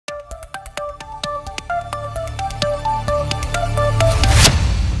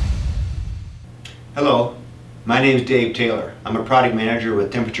Hello, my name is Dave Taylor. I'm a product manager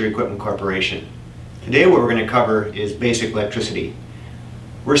with Temperature Equipment Corporation. Today what we're going to cover is basic electricity.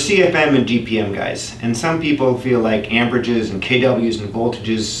 We're CFM and GPM guys, and some people feel like amperages and kWs and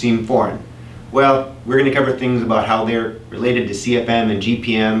voltages seem foreign. Well, we're going to cover things about how they're related to CFM and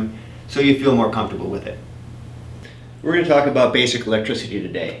GPM so you feel more comfortable with it. We're going to talk about basic electricity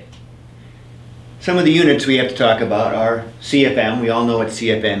today. Some of the units we have to talk about are CFM. We all know what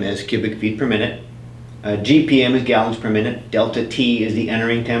CFM is, cubic feet per minute. GPM is gallons per minute. Delta T is the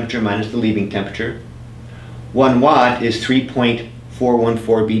entering temperature minus the leaving temperature. 1 watt is 3.414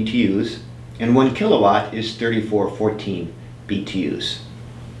 BTUs, and 1 kilowatt is 3414 BTUs.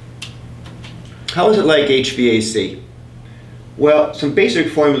 How is it like HVAC? Well, some basic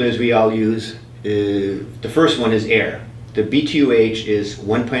formulas we all use. The first one is air. The BTUH is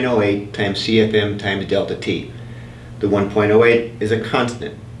 1.08 times CFM times delta T. The 1.08 is a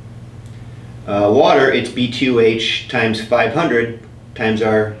constant. Water, it's BTUH times 500 times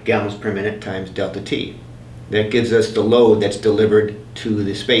our gallons per minute times delta T. That gives us the load that's delivered to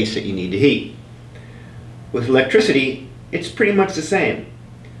the space that you need to heat. With electricity, it's pretty much the same.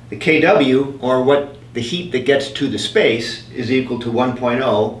 The kW, or what the heat that gets to the space, is equal to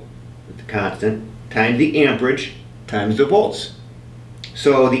 1.0, the constant, times the amperage times the volts.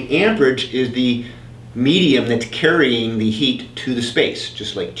 So the amperage is the medium that's carrying the heat to the space,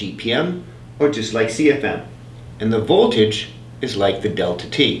 just like GPM or just like CFM. And the voltage is like the delta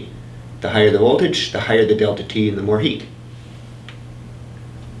T. The higher the voltage, the higher the delta T and the more heat.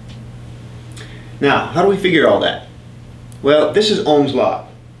 Now, how do we figure all that? Well, this is Ohm's law.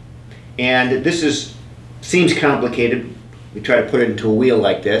 And this seems complicated. We try to put it into a wheel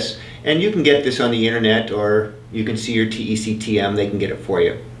like this. And you can get this on the internet, or you can see your TECTM, they can get it for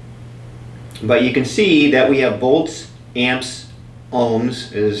you. But you can see that we have volts, amps,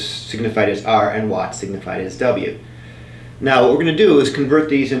 ohms is signified as R, and watts signified as W. Now what we're going to do is convert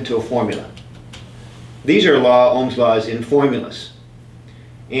these into a formula. These are Ohm's laws in formulas.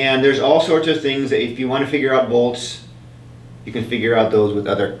 And there's all sorts of things that if you want to figure out volts, you can figure out those with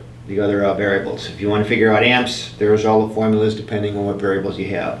the other variables. If you want to figure out amps, there's all the formulas depending on what variables you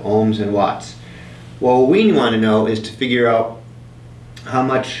have, ohms and watts. Well, what we want to know is to figure out how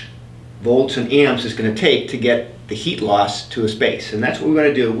much volts and amps it's going to take to get the heat loss to a space. And that's what we want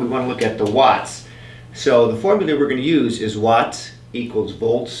to do. We want to look at the watts. So the formula we're going to use is watts equals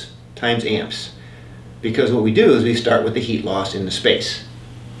volts times amps. Because what we do is we start with the heat loss in the space.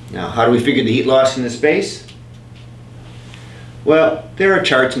 Now, how do we figure the heat loss in the space? Well, there are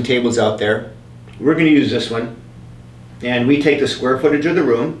charts and tables out there. We're going to use this one. And we take the square footage of the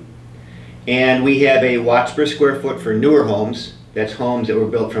room. And we have a watts per square foot for newer homes. That's homes that were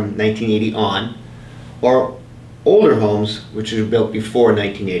built from 1980 on. Or older homes, which were built before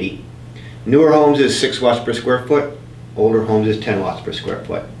 1980. Newer homes is 6 watts per square foot. Older homes is 10 watts per square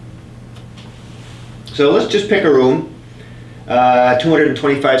foot. So let's just pick a room.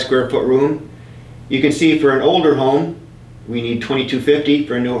 225 square foot room. You can see for an older home, we need 2250.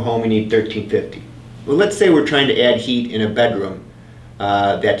 For a newer home, we need 1350. Well, let's say we're trying to add heat in a bedroom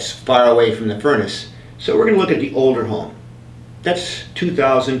that's far away from the furnace. So we're going to look at the older home. That's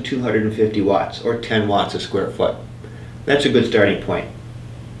 2,250 watts, or 10 watts a square foot. That's a good starting point.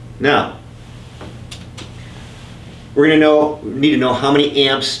 Now, we're going to need to know how many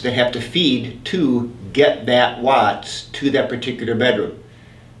amps they have to feed to get that watts to that particular bedroom.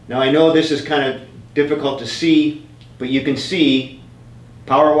 Now, I know this is kind of difficult to see, but you can see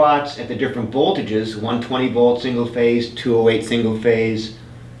power watts at the different voltages, 120 volt single phase, 208 single phase,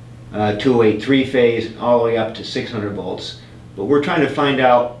 208 three phase, all the way up to 600 volts. But we're trying to find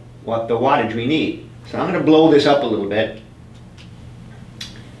out what the wattage we need. So I'm going to blow this up a little bit.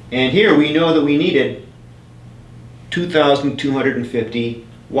 And here we know that we needed 2,250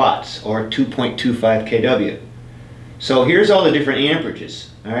 watts, or 2.25 kW. So here's all the different amperages.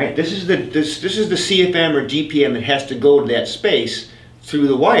 All right, this is the CFM or GPM that has to go to that space through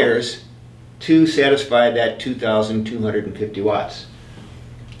the wires to satisfy that 2,250 watts.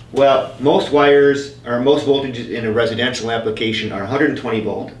 Well, most wires, or most voltages in a residential application are 120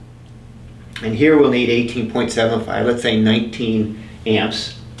 volt. And here we'll need 18.75, let's say 19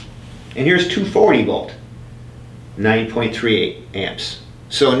 amps. And here's 240 volt, 9.38 amps.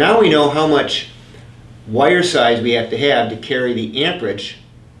 So now we know how much wire size we have to carry the amperage,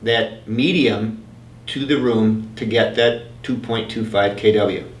 that medium, to the room to get that 2.25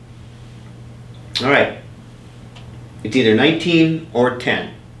 kW. All right, it's either 19 or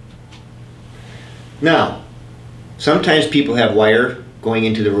 10. Now, sometimes people have wire going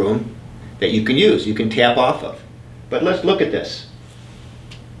into the room that you can use, you can tap off of. But let's look at this.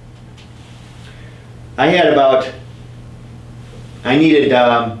 I needed,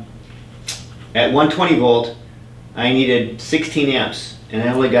 at 120 volt, I needed 16 amps, and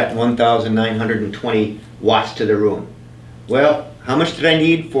I only got 1,920 watts to the room. Well, how much did I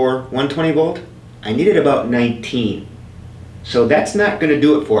need for 120 volt? I needed about 19. So that's not going to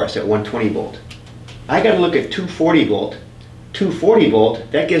do it for us at 120 volt. I got to look at 240 volt. 240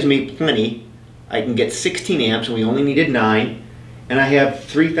 volt, that gives me plenty. I can get 16 amps, and we only needed 9, and I have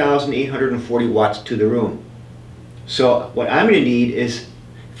 3,840 watts to the room. So what I'm going to need is,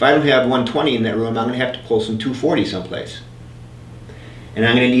 if I don't have 120 in that room, I'm going to have to pull some 240 someplace. And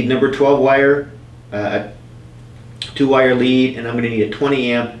I'm going to need number 12 wire, a 2-wire lead, and I'm going to need a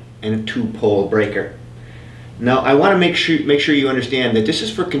 20 amp and a 2-pole breaker. Now I want to make sure you understand that this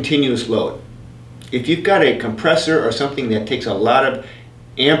is for continuous load. If you've got a compressor or something that takes a lot of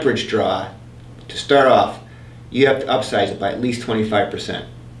amperage draw to start off, you have to upsize it by at least 25%.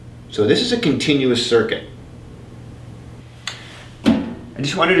 So this is a continuous circuit. I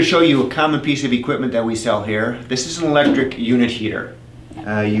just wanted to show you a common piece of equipment that we sell here. This is an electric unit heater.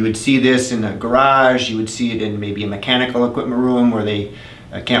 You would see this in a garage, you would see it in maybe a mechanical equipment room where they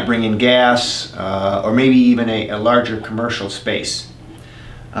can't bring in gas, or maybe even a larger commercial space.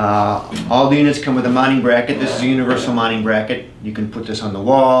 All the units come with a mounting bracket. This is a universal mounting bracket. You can put this on the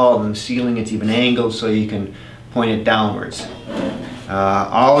wall and the ceiling. It's even angled so you can point it downwards.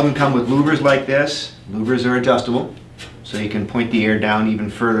 All of them come with louvers like this. Louvers are adjustable, so you can point the air down even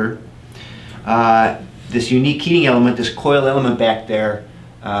further. This unique heating element, this coil element back there,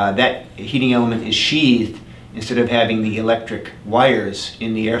 that heating element is sheathed instead of having the electric wires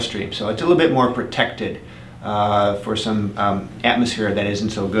in the airstream. So it's a little bit more protected for some atmosphere that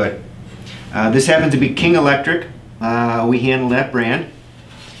isn't so good. This happens to be King Electric. We handle that brand.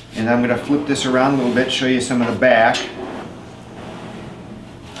 And I'm going to flip this around a little bit, show you some of the back.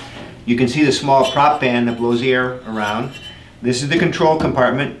 You can see the small prop band that blows the air around. This is the control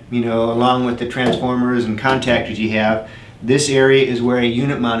compartment, you know, along with the transformers and contactors you have. This area is where a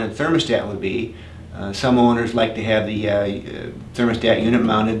unit-mounted thermostat would be. Some owners like to have the thermostat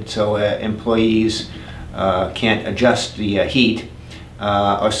unit-mounted so employees can't adjust the heat,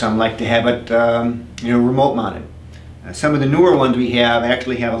 or some like to have it you know, remote-mounted. Some of the newer ones we have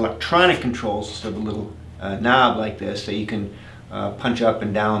actually have electronic controls instead of a little knob like this, so you can punch up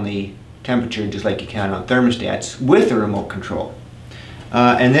and down the temperature just like you can on thermostats with a remote control.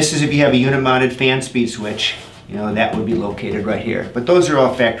 And this is if you have a unit-mounted fan speed switch, you know, that would be located right here. But those are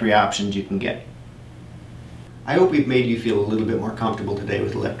all factory options you can get. I hope we've made you feel a little bit more comfortable today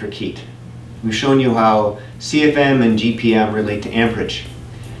with electric heat. We've shown you how CFM and GPM relate to amperage.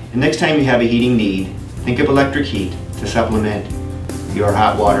 And next time you have a heating need, think of electric heat to supplement your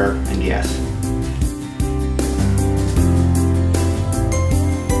hot water and gas.